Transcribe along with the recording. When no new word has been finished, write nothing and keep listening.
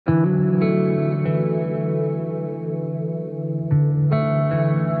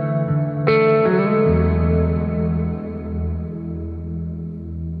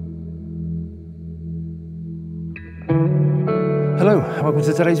welcome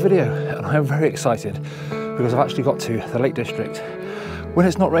to today's video. And I am very excited because I've actually got to the Lake District when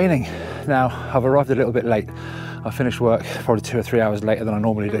it's not raining. Now, I've arrived a little bit late. I finished work probably 2 or 3 hours later than I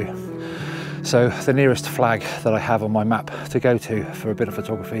normally do. So the nearest flag that I have on my map to go to for a bit of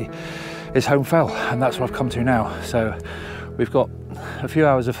photography is Home Fell, and that's what I've come to now. So we've got a few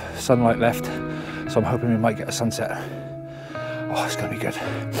hours of sunlight left, so I'm hoping we might get a sunset. Oh, it's gonna be good.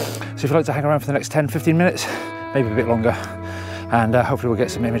 So if you'd like to hang around for the next 10-15 minutes, maybe a bit longer, and hopefully we'll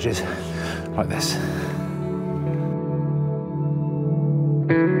get some images like this.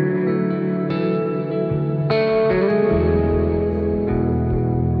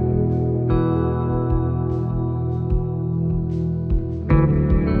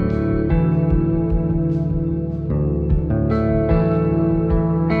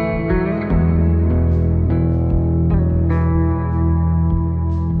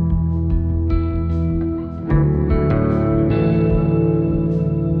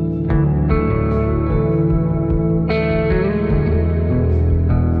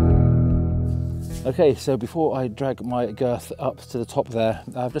 Okay, so before I drag my girth up to the top there,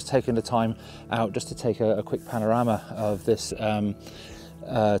 I've just taken the time out just to take a quick panorama of this tarn.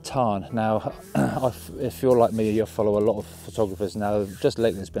 Now, if you're like me, you follow a lot of photographers. Now, just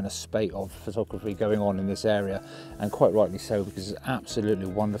lately there's been a spate of photography going on in this area, and quite rightly so, because it's absolutely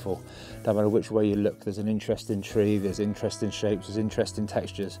wonderful. No matter which way you look, there's an interesting tree, there's interesting shapes, there's interesting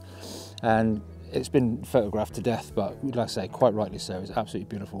textures, and it's been photographed to death, but like I say, quite rightly so, it's absolutely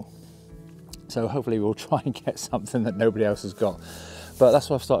beautiful. So hopefully we'll try and get something that nobody else has got. But that's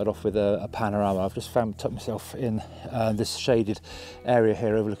why I've started off with a panorama. I've just tucked myself in this shaded area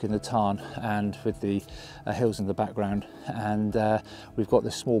here overlooking the tarn and with the hills in the background. And we've got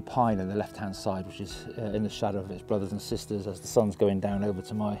this small pine in the left-hand side, which is in the shadow of its brothers and sisters as the sun's going down over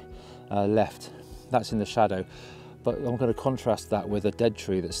to my left. That's in the shadow. But I'm going to contrast that with a dead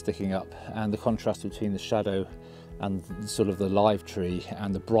tree that's sticking up, and the contrast between the shadow and sort of the live tree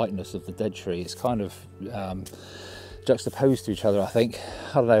and the brightness of the dead tree is kind of juxtaposed to each other, I think.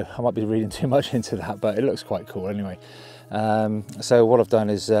 I don't know, I might be reading too much into that, but it looks quite cool anyway. So what I've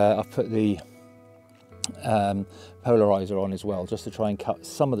done is I've put the polarizer on as well, just to try and cut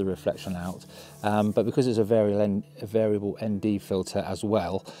some of the reflection out, but because it's a variable ND filter as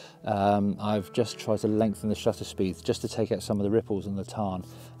well, I've just tried to lengthen the shutter speed just to take out some of the ripples in the tarn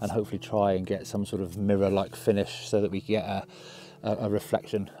and hopefully try and get some sort of mirror-like finish so that we get a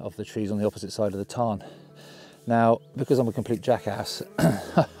reflection of the trees on the opposite side of the tarn. Now, because I'm a complete jackass,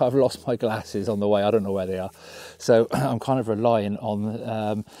 I've lost my glasses on the way. I don't know where they are. So I'm kind of relying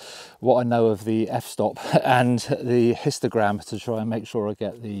on what I know of the f-stop and the histogram to try and make sure I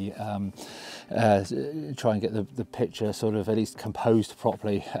get the the picture sort of at least composed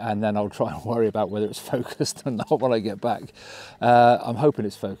properly, and then I'll try and worry about whether it's focused or not when I get back. I'm hoping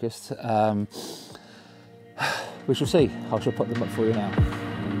it's focused. We shall see. I shall put them up for you now.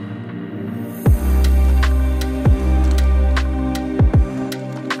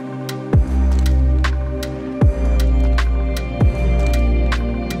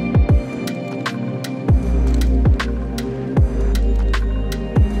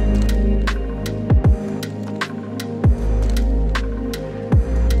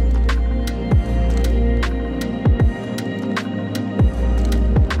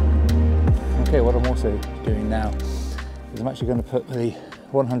 What I'm also doing now is I'm actually going to put the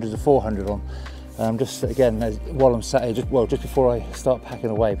 100 to 400 on, just again while I'm sat here, just before I start packing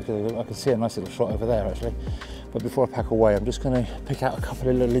away, because I can see a nice little shot over there actually. But before I pack away, I'm just going to pick out a couple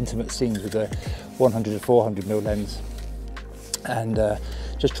of little intimate scenes with the 100 to 400mm lens, and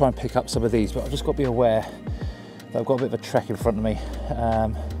just try and pick up some of these. But I've just got to be aware that I've got a bit of a trek in front of me.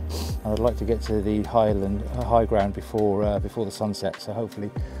 I'd like to get to the high ground before the sunset, so hopefully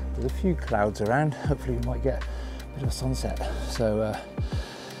there's a few clouds around. Hopefully we might get a bit of a sunset. So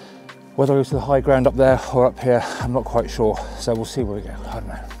whether I go to the high ground up there or up here, I'm not quite sure. So we'll see where we go. I don't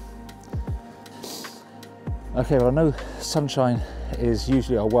know. Okay, well, I know sunshine is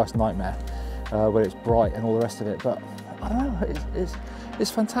usually our worst nightmare when it's bright and all the rest of it, but I don't know,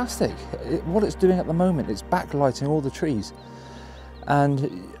 it's fantastic. What it's doing at the moment, it's backlighting all the trees,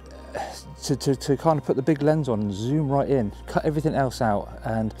 and to kind of put the big lens on and zoom right in, cut everything else out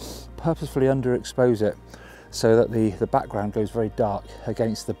and purposefully underexpose it so that the background goes very dark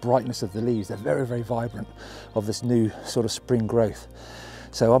against the brightness of the leaves. They're very, very vibrant of this new sort of spring growth.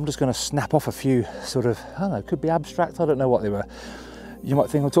 So I'm just going to snap off a few sort of, I don't know, could be abstract, I don't know what they were. You might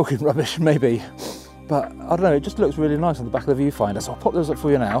think I'm talking rubbish, maybe, but I don't know, it just looks really nice on the back of the viewfinder. So I'll pop those up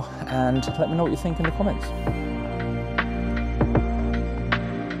for you now and let me know what you think in the comments.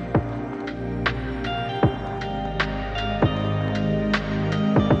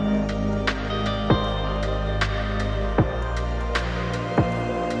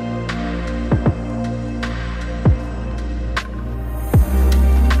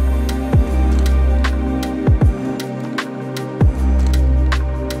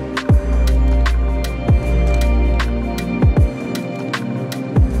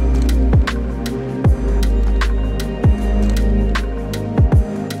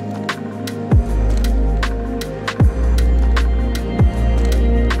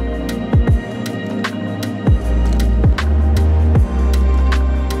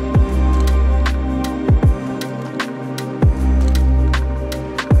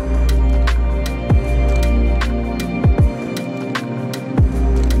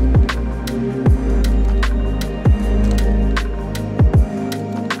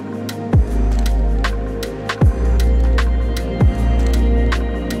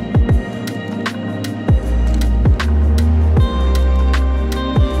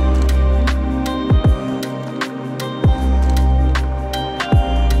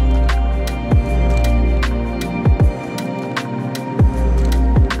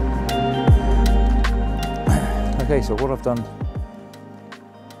 Okay, so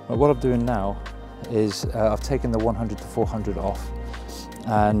what I'm doing now is I've taken the 100 to 400 off,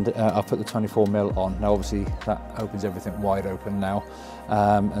 and I've put the 24mm on. Now obviously that opens everything wide open now,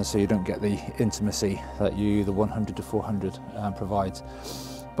 and so you don't get the intimacy that the 100 to 400 provides.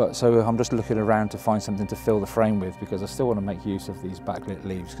 But so I'm just looking around to find something to fill the frame with, because I still want to make use of these backlit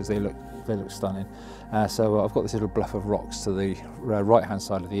leaves because they look stunning. So I've got this little bluff of rocks to the right hand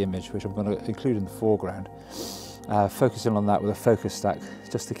side of the image, which I'm going to include in the foreground. Focusing on that with a focus stack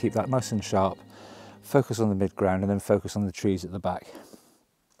just to keep that nice and sharp. Focus on the midground and then focus on the trees at the back.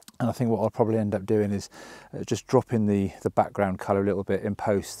 And I think what I'll probably end up doing is just dropping the background colour a little bit in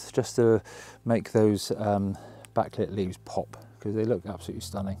post, just to make those backlit leaves pop, because they look absolutely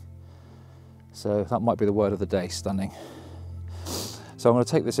stunning. So that might be the word of the day, stunning. So I'm going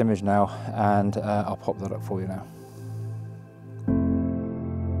to take this image now and I'll pop that up for you now.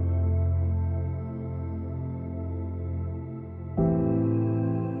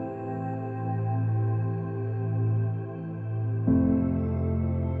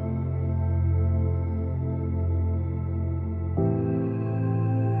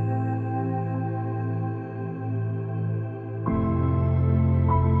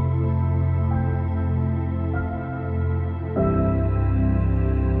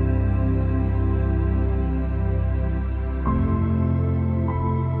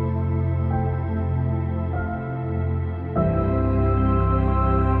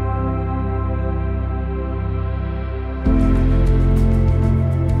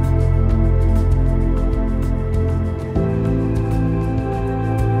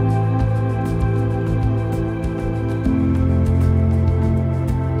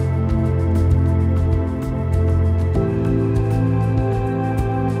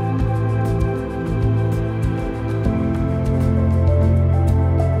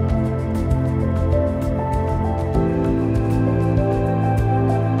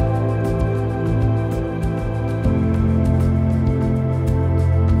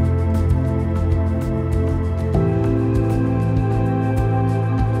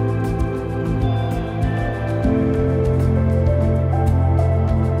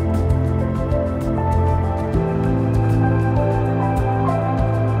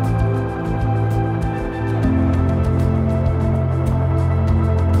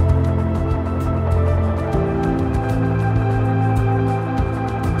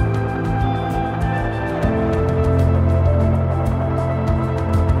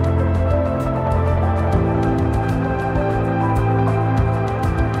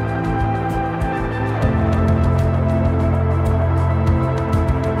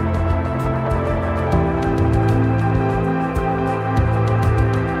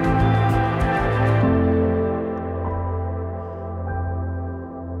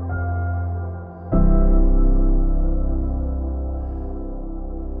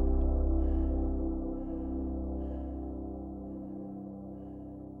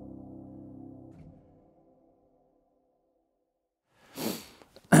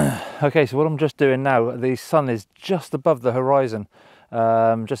 Okay, so what I'm just doing now, the sun is just above the horizon,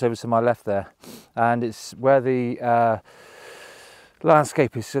 just over to my left there, and it's where the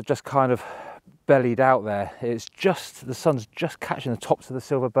landscape is just kind of bellied out there. It's just, the sun's just catching the tops of the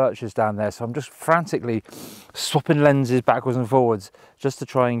silver birches down there, so I'm just frantically swapping lenses backwards and forwards just to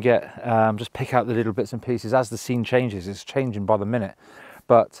try and get, just pick out the little bits and pieces as the scene changes. It's changing by the minute.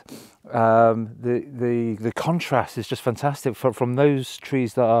 But the contrast is just fantastic from those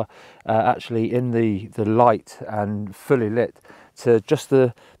trees that are actually in the light and fully lit to just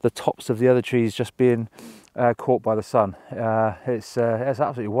the tops of the other trees just being caught by the sun. It's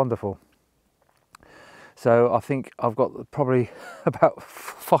absolutely wonderful. So I think I've got probably about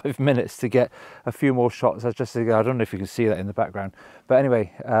 5 minutes to get a few more shots. I don't know if you can see that in the background, but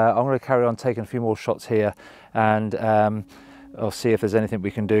anyway, I'm going to carry on taking a few more shots here, and I'll see if there's anything we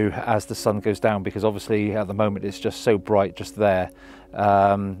can do as the sun goes down, because obviously at the moment it's just so bright just there.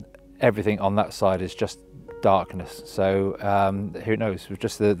 Everything on that side is just darkness, so who knows,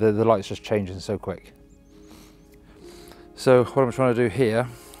 just the light's just changing so quick. So what I'm trying to do here,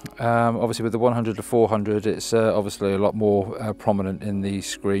 obviously with the 100 to 400 it's obviously a lot more prominent in the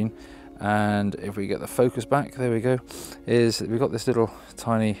screen, and if we get the focus back, there we go, is we've got this little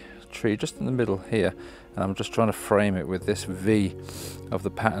tiny tree just in the middle here, and I'm just trying to frame it with this V of the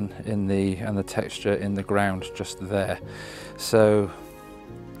pattern in and the texture in the ground just there. So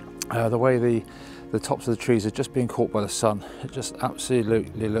the way the tops of the trees are just being caught by the sun, it just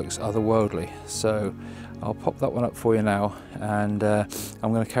absolutely looks otherworldly. So I'll pop that one up for you now, and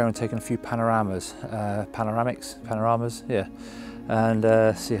I'm going to carry on taking a few panoramas, yeah,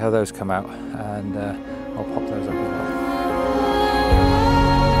 and see how those come out, and I'll pop those up as well.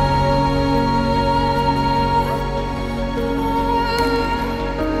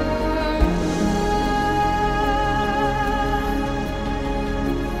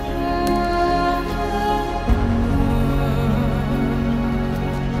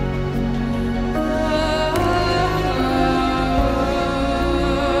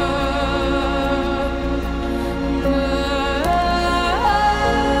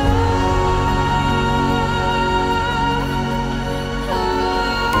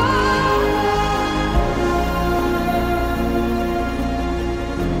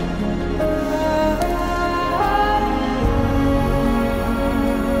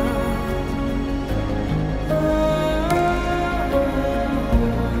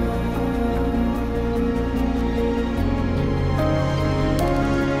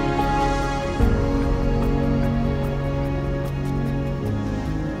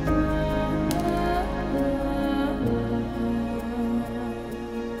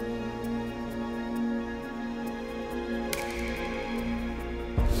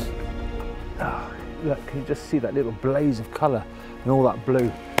 look, can you just see that little blaze of colour and all that blue?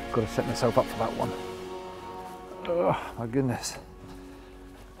 Got to set myself up for that one. Oh my goodness.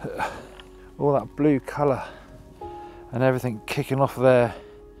 All that blue colour and everything kicking off there.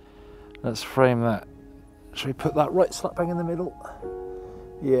 Let's frame that. Should we put that right slap bang in the middle?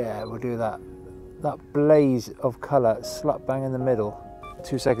 Yeah, we'll do that. That blaze of colour slap bang in the middle.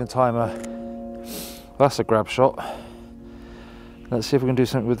 2-second timer. That's a grab shot. Let's see if we can do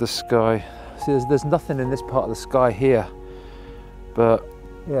something with the sky. See, there's nothing in this part of the sky here, but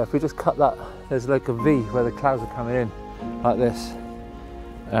yeah, if we just cut that, there's like a V where the clouds are coming in like this,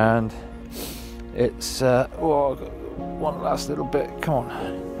 and it's one last little bit, come on,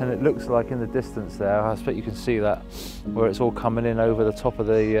 and it looks like in the distance there, I expect you can see that, where it's all coming in over the top of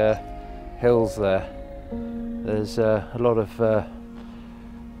the hills there. There's a lot of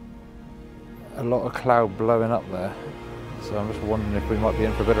cloud blowing up there, so I'm just wondering if we might be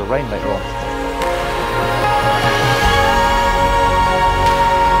in for a bit of rain later on.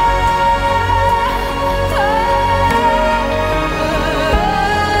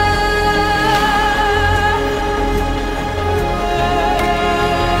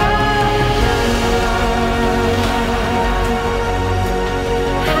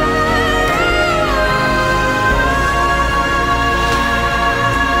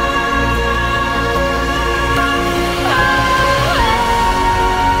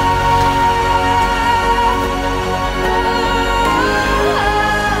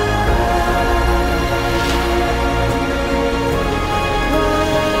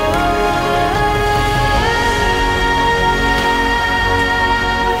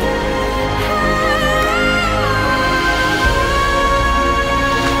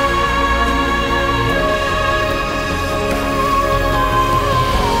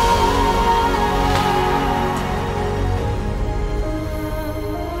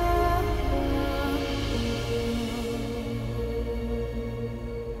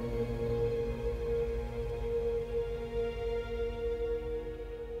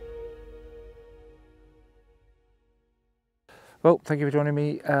 Well, thank you for joining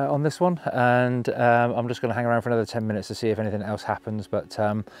me on this one, and I'm just going to hang around for another 10 minutes to see if anything else happens, but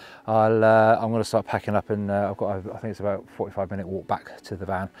I'm going to start packing up, and I think it's about a 45-minute walk back to the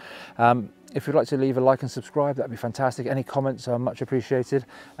van. If you'd like to leave a like and subscribe, that'd be fantastic. Any comments are much appreciated,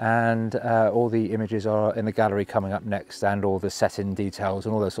 and all the images are in the gallery coming up next, and all the setting details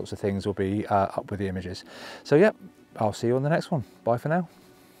and all those sorts of things will be up with the images. So yeah, I'll see you on the next one. Bye for now.